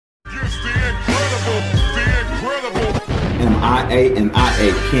MIA and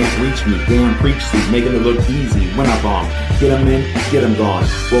IA can't reach me. Damn Preacha C, making it look easy when I bomb. Get 'em in, get 'em gone.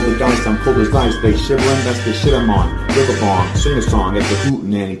 Roll the dice, I'm cold as ice. They shivering, that's the shit I'm on. River bomb, sing a song at the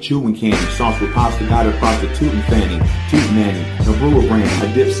hootenanny, chewing candy. Sauce with pasta, got a prostitute and fanny. Toot nanny, no brewer brandy. I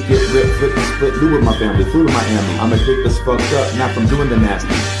dip, skip, rip, flip, and split. Do with my family, flew to Miami. I'm addicted as fucked up, not from doing the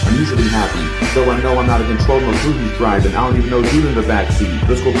nasty. I'm usually happy, though I know I'm not in control. No clue who's driving. I don't even know dude in the backseat.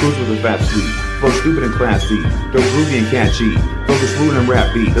 Let's go cruise with a fat sweet. Flow stupid and classy, dope groovy and catchy. Focus rude and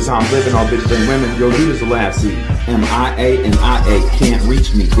rap beat. That's how I'm living. All bitches ain't women. Yo, dude is the last C. MIA and IA can't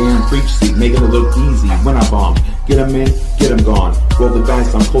reach me. Damn Preacha C, making it look easy when I bomb. Get 'em in, get 'em gone. Roll the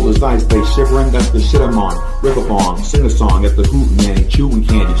dice, I'm cold as ice. They shivering, that's the shit I'm on. River bomb, sing a song at the hootenanny, chewing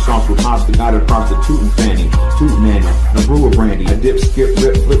candy. Sauce with pasta, got a prostitute and fanny. Toot nanny, no brewer brandy. I dip, skip,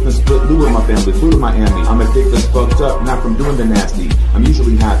 rip, flip, and split. Do with my family, flew to Miami. I'm addicted as fucked up, not from doing the nasty. I'm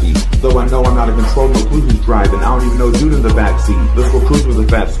usually happy, though I know I'm not in control. No clue who's driving. I don't even know dude in the backseat. Let's go cruise with a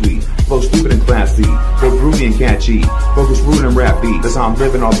fat sweet. Flow stupid and classy, dope groovy and catchy. Focus rude and rap beat. That's how I'm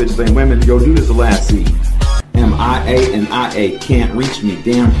living. All bitches ain't women. Yo, dude is the last C. MIA and IA can't reach me.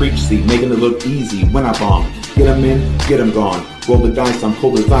 Damn Preacha C, making it look easy when I bomb. Get 'em in, get 'em gone. Roll the dice, I'm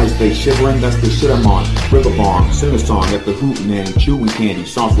cold as ice. They shivering, that's the shit I'm on. River bomb, sing a song at the hootenanny, chewing candy.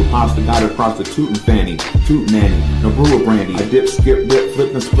 Sauce with pasta, got a prostitute and fanny. Toot nanny, no brewer brandy. I dip, skip, rip,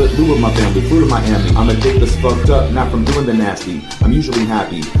 flip, and split. Do with my family, flew to Miami. I'm addicted as fucked up, not from doing the nasty. I'm usually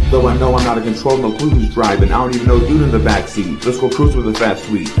happy, though I know I'm not in control. No clue who's driving. I don't even know dude in the backseat. Let's go cruise with a fat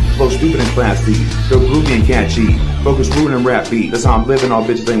sweet. Flow stupid and classy, dope groovy and catchy. Focus rude and rap beat. That's how I'm living. All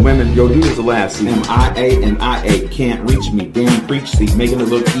bitches ain't women. Yo, dude is the last C. MIA and IA can't reach me. Damn Preacha C, making it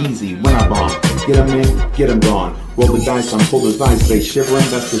look easy when I bomb. Get 'em in, get 'em gone. Roll the dice, I'm cold as ice. They shivering,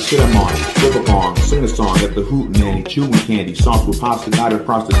 that's the shit I'm on. River bomb, sing a song at the hootenanny, chewing candy. Sauce with pasta, got a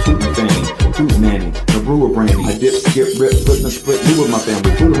prostitute and fanny. Toot nanny, no brewer brandy. I dip, skip, rip, flip, and split. Do with my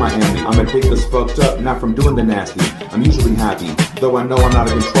family, flew to Miami. I'm addicted as fucked up, not from doing the nasty. I'm usually happy, though I know I'm not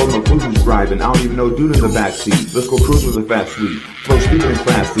in control. No clue who's driving. I don't even know dude in the backseat. Let's go cruise with a fat sweet. Flow stupid and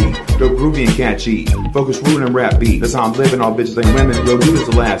classy, dope groovy and catchy. Focus rude and rap beat. That's how I'm living. All bitches ain't women. Yo, dude is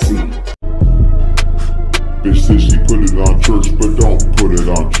the last C. Bitch said she put it on church, but don't put it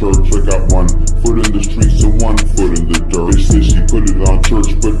on church. I got 1 foot in the streets and 1 foot in the dirt. Bitch said she put it on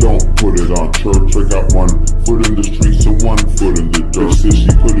church, but don't put it on church. I got 1 foot in the streets and 1 foot in the dirt. Bitch said she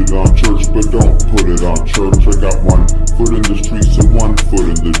put it on church, but don't put it on church. I got 1 foot in the streets and 1 foot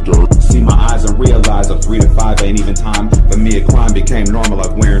in the dirt. See my eyes and realize a 3 to 5 ain't even time. For me a crime became normal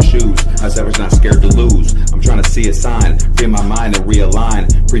like wearing shoes. I was not scared to lose. I'm trying to see a sign, free my mind and realign.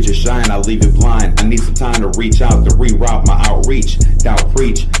 Preacher shine, I'll leave it blind. I need some time to reach out to reroute my outreach. Doubt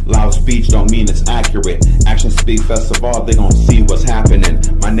preach, loud speech don't mean it's accurate. Actions speak best of all, they gon' see what's happening.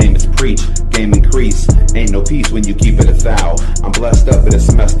 My name is Preach, game increase. Ain't no peace when you keep it a thou. I'm blessed up, but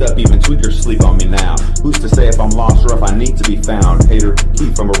it's messed up, even tweakers sleep on me now. Who's to say if I'm lost or if I need to be found? Hater,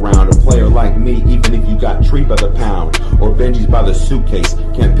 keep from around. A player like me, even if you got treat by the pound or Benji's by the suitcase,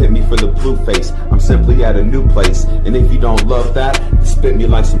 can't pit me for the blue face. I'm simply at a new place, and if you don't love that, spit me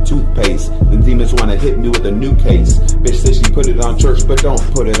like some toothpaste. Then demons wanna hit me with a new case. Bitch says she put it on church, but don't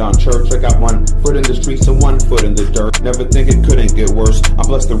put it on church. I got 1 foot in the streets and 1 foot in the dirt. Never think it couldn't get worse. I'm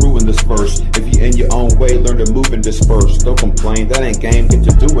blessed to ruin this verse. If you in your own way, learn to move and disperse. Don't complain, that ain't game, get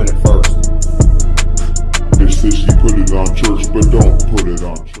to doing it first. Bitch said she put it on church, but don't put it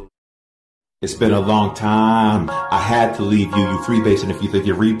on church. It's been a long time, I had to leave you. You freebasing if you think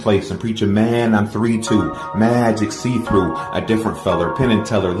you're replacing. Preacher man, I'm 3-2. Magic see-through, a different feller. Pin and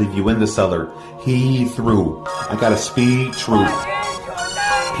teller, leave you in the cellar. He through, I gotta speak truth.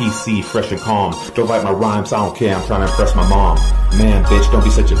 PC, fresh and calm. Don't write my rhymes, I don't care, I'm trying to impress my mom. Man, bitch, don't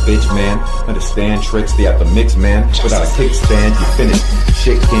be such a bitch, man. Understand tricks, stay out the mix, man. Without a kickstand, you finished.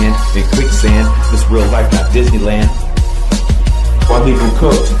 Shit can in quicksand. This real life, not Disneyland. Why leave them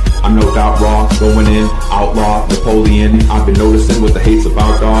cooked? I'm no doubt raw, going in, outlaw, Napoleon. I've been noticing what the hate's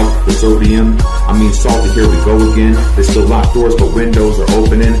about, dog. The sodium, I mean salty, here we go again. They still lock doors, but windows are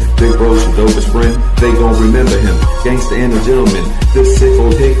opening. Big bros who dopest friend, they gon' remember him. Gangsta and a gentleman. This sick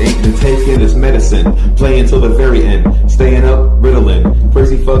old hick ain't been taking his medicine. Playing till the very end, staying up, riddling.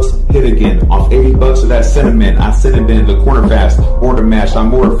 Crazy fucks, hit again. Off 80 bucks of that cinnamon. I cinnamon the corner fast, born to mash. I'm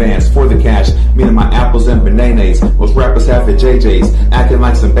more advanced for the cash. Meaning my apples and bananas. Most rappers have the JJs, acting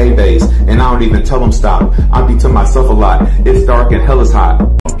like some babies. And I don't even tell them stop. I be to myself a lot. It's dark and hell is hot.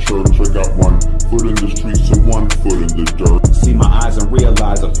 Church, I got 1 foot in the streets and 1 foot in the dirt. See my eyes and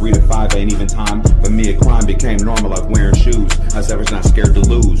realize a 3 to 5 ain't even time. For me a climb became normal like wearing shoes. I was not scared to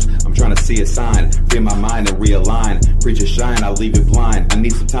lose. I'm trying to see a sign, free my mind and realign. Preacher shine, I'll leave it blind. I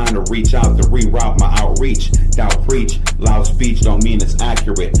need some time to reach out to reroute my outreach. Doubt preach, loud speech don't mean it's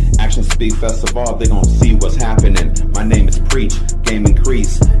accurate. Actions speak best of all, they gon' see what's happening. My name is Preach, game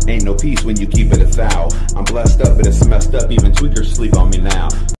increase. Ain't no peace when you keep it 1,000. I'm blessed up but it's messed up, even tweakers sleep on me now.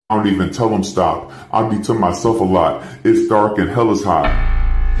 I don't even tell them stop. I be to myself a lot. It's dark and hell is hot.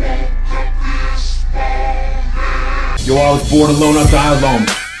 Yo, I was born alone, I die alone.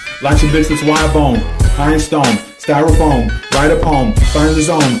 Lots of business, wire bone, iron stone, styrofoam, write a poem, find the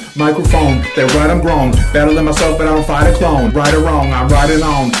zone, microphone, they right I'm grown, battling myself but I don't fight a clone, right or wrong, I'm riding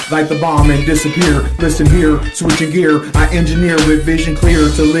on, light the bomb and disappear, listen here, switching gear, I engineer with vision clear,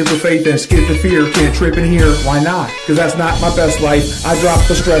 to live with faith and skip the fear, can't trip in here, why not, cause that's not my best life, I drop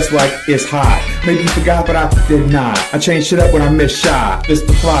the stress like it's hot, maybe you forgot but I did not, I change shit up when I miss shot, this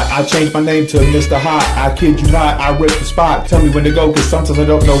the plot, I changed my name to Mr. Hot, I kid you not, I rip the spot, tell me when to go cause sometimes I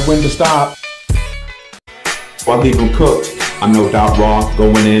don't know when to stop. I leave them cooked. I'm no doubt raw,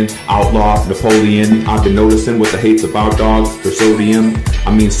 going in, outlaw, Napoleon. I've been noticing what the hate's about, dogs. Their sodium,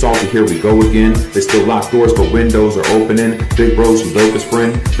 I mean salty, here we go again. They still lock doors but windows are opening. Big bros who dopest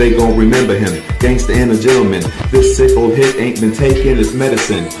friend, they gon' remember him. Gangsta and a gentleman, this sick old hit ain't been taken, it's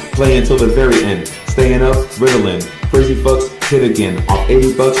medicine. Play until the very end, staying up, riddling. Crazy fucks, hit again. Off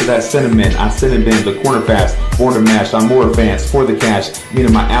 80 bucks for that cinnamon. I cinnamon the corner fast. Born to mash, I'm more advanced. For the cash,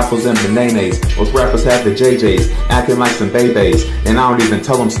 meaning my apples and bananas. Most rappers have the JJs, acting like some babies. And I don't even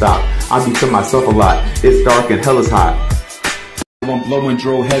tell them stop. I be to myself a lot. It's dark and hell is hot. I'm blowing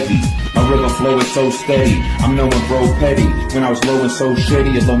dro heavy. My river flow is so steady. I'm knowing bro petty. When I was low and so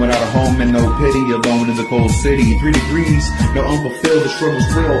shitty, alone without a home and no pity, alone in the cold city. 3 degrees, no unfulfilled, the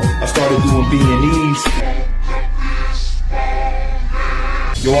struggle's real. I started doing B&Es.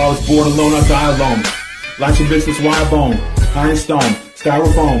 Yo, I was born alone, I die alone. Lots of business, wire bone, iron stone,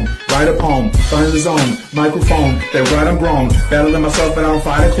 styrofoam, write a poem, find the zone, microphone, they right I'm grown, battling myself but I don't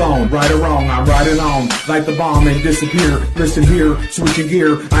fight a clone, right or wrong, I'm riding on, light the bomb and disappear, listen here, switching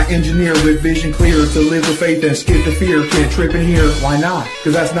gear, I engineer with vision clear, to live with faith and skip the fear, can't trip in here, why not,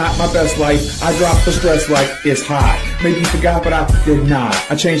 cause that's not my best life, I drop the stress like it's hot, maybe you forgot but I did not,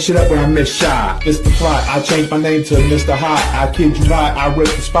 I changed shit up when I miss shot, this the plot, I changed my name to Mr. Hot, I kid you not, I rip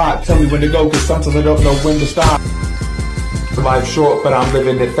the spot, tell me when to go cause sometimes I don't know when to stop. Life short, but I'm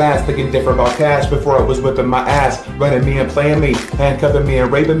living it fast, thinking different about cash before I was whipping my ass, running me and playing me, handcuffing me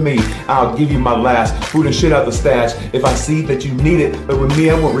and raping me. I'll give you my last, food and shit out the stash, if I see that you need it, but with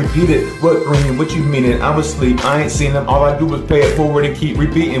me I won't repeat it. What green, what you meaning? I'm asleep, I ain't seen them, all I do is pay it forward and keep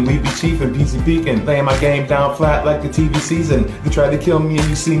repeating. We be chiefin', PC peeking, laying my game down flat like the TV season. You try to kill me and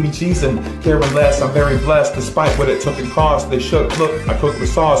you see me cheesing, caring less, I'm very blessed, despite what it took and cost. They shook, look, I cook with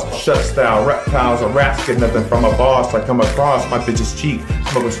sauce, shut style, reptiles or rats get nothing from a boss. I come across my bitch's cheek,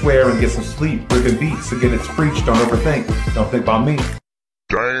 smoke a swear and get some sleep, ripping beats, again it's preached, don't overthink, don't think about me.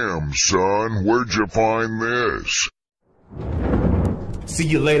 Damn, son, where'd you find this? See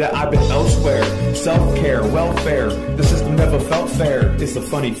you later, I've been elsewhere. Self-care, welfare, the system never felt fair. It's a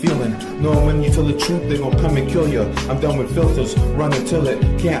funny feeling, knowing when you tell the truth they gon' come and kill you. I'm done with filters, run until it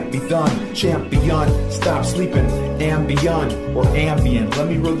can't be done. Champion, stop sleeping, Ambien or Ambien. Let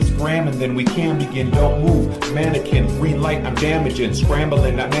me roll this gram and then we can begin. Don't move, mannequin, green light, I'm damaging.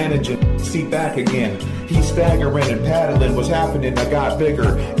 Scrambling, not managing, see back again. He's staggering and paddling, what's happening? I got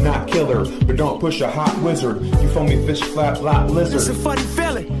bigger, not killer, but don't push a hot wizard. You foamy fish, flat, lot lizard. It's a funny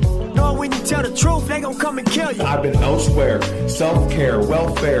feeling, knowing when you tell the truth, they gon' come and kill you. I've been elsewhere, self-care,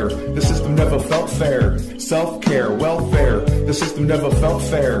 welfare, the system never felt fair. Self-care, welfare, the system never felt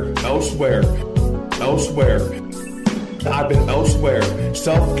fair. Elsewhere, elsewhere. I've been elsewhere,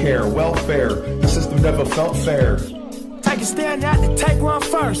 self-care, welfare, the system never felt fair. Take a stand out to take one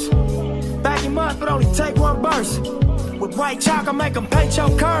first. Back him up, but only take one burst. With white chalk, I make them paint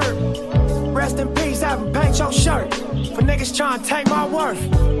your curb. Rest in peace, have them paint your shirt. For niggas trying to take my worth.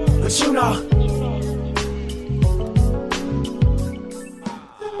 But you know.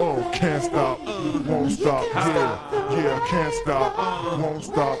 Oh, can't stop, won't stop, yeah, can't stop, won't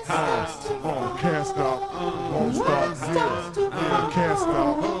stop, oh, can't stop, won't stop, yeah, can't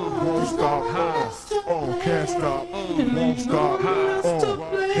stop, won't stop, oh, can't stop, won't stop,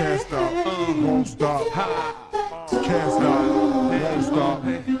 oh, can't stop, won't stop, can't stop, won't stop.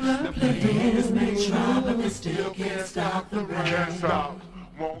 The players may try, but they still can't stop the rain. Can't stop,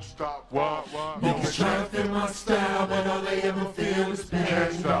 won't stop, what? Niggas try to fit my style, but all they ever feel is pain.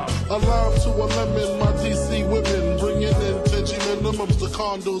 Can't stop. A lime to a lemon, my DC women bringing in 10G minimums to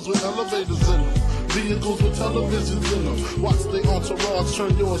condos with elevators in. Vehicles with televisions in them. Watch the entourage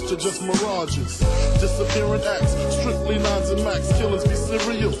turn yours to just mirages. Disappearing acts, strictly nines and max. Killings be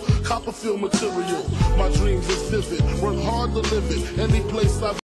serial, Copperfield material. My dreams is vivid, work hard to live it. Any place I've